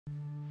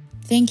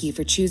Thank you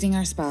for choosing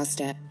our spa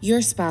step.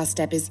 Your spa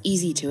step is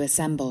easy to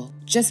assemble.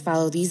 Just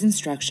follow these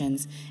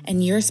instructions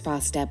and your spa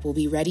step will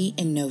be ready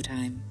in no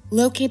time.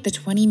 Locate the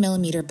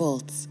 20mm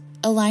bolts.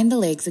 Align the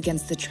legs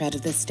against the tread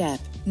of the step.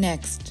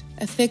 Next,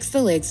 affix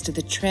the legs to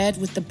the tread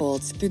with the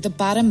bolts through the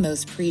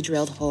bottommost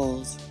pre-drilled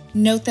holes.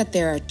 Note that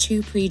there are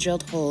 2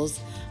 pre-drilled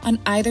holes on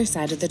either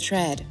side of the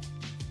tread.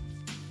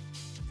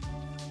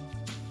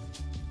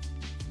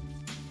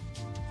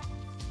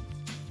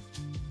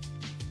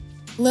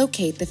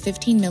 Locate the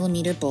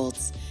 15mm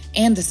bolts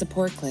and the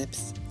support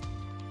clips.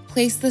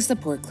 Place the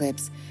support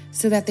clips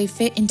so that they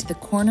fit into the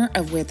corner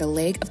of where the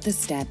leg of the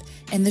step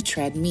and the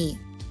tread meet.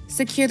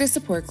 Secure the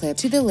support clip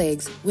to the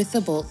legs with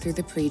the bolt through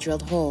the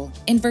pre-drilled hole.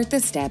 Invert the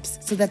steps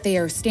so that they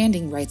are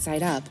standing right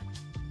side up.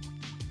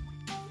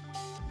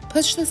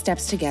 Push the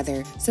steps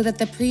together so that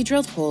the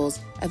pre-drilled holes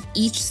of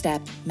each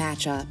step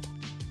match up.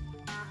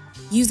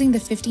 Using the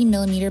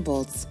 15mm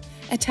bolts,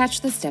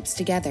 attach the steps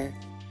together.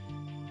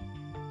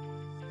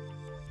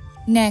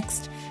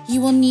 Next, you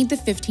will need the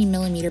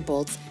 15mm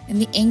bolts and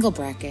the angle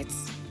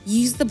brackets.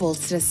 Use the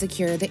bolts to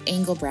secure the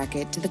angle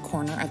bracket to the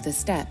corner of the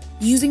step.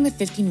 Using the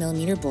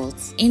 15mm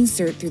bolts,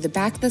 insert through the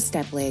back of the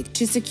step leg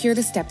to secure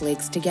the step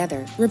legs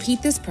together.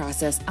 Repeat this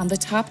process on the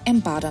top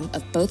and bottom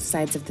of both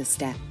sides of the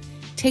step.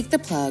 Take the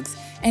plugs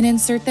and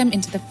insert them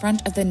into the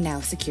front of the now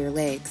secure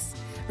legs.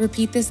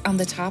 Repeat this on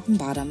the top and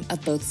bottom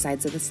of both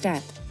sides of the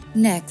step.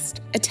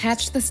 Next,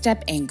 attach the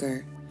step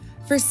anchor.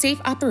 For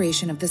safe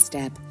operation of the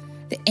step,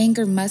 the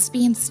anchor must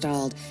be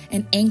installed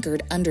and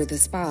anchored under the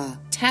spa.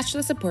 Attach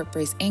the support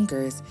brace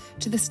anchors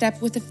to the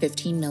step with the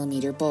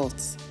 15mm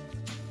bolts.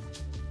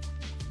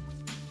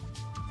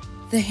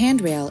 The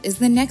handrail is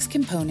the next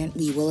component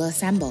we will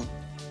assemble.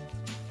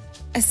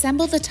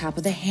 Assemble the top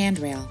of the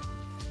handrail.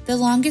 The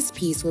longest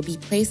piece will be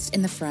placed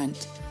in the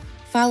front,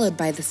 followed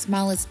by the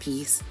smallest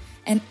piece,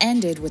 and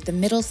ended with the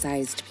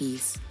middle-sized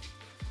piece.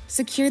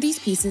 Secure these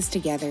pieces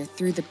together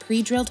through the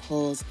pre-drilled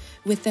holes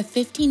with the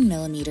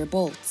 15mm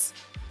bolts.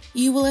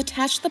 You will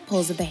attach the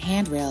poles of the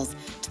handrails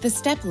to the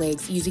step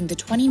legs using the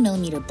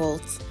 20mm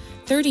bolts,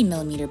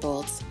 30mm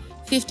bolts,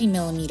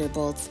 50mm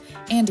bolts,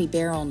 and a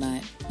barrel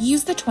nut.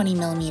 Use the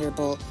 20mm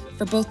bolt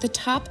for both the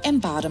top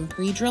and bottom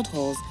pre-drilled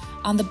holes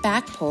on the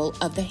back pole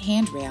of the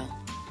handrail.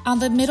 On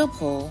the middle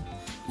pole,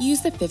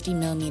 use the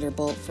 50mm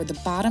bolt for the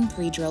bottom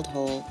pre-drilled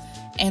hole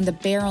and the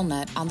barrel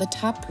nut on the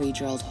top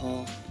pre-drilled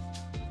hole.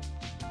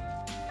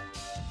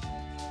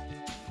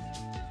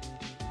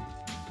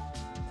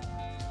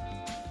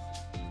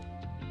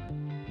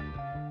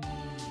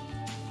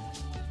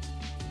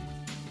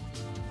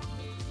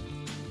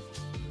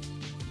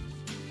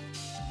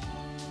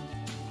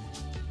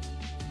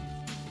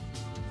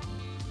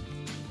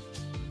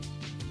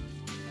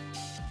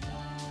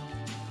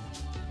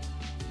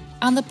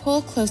 On the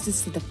pole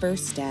closest to the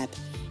first step,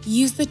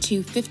 use the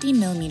 2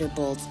 50mm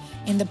bolts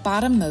in the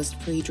bottommost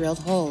pre-drilled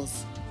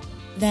holes.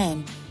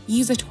 Then,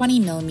 use a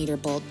 20mm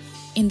bolt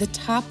in the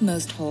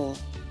topmost hole.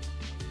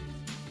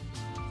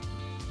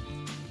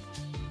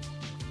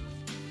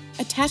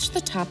 Attach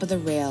the top of the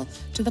rail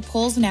to the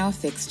poles now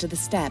affixed to the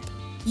step.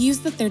 Use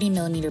the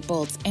 30mm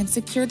bolts and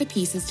secure the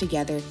pieces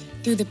together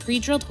through the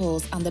pre-drilled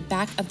holes on the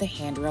back of the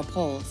handrail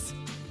poles.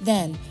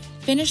 Then,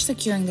 finish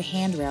securing the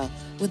handrail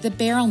with the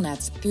barrel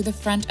nuts through the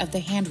front of the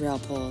handrail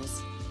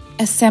poles.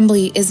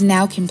 Assembly is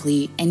now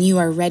complete and you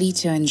are ready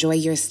to enjoy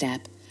your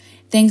step.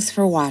 Thanks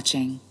for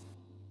watching.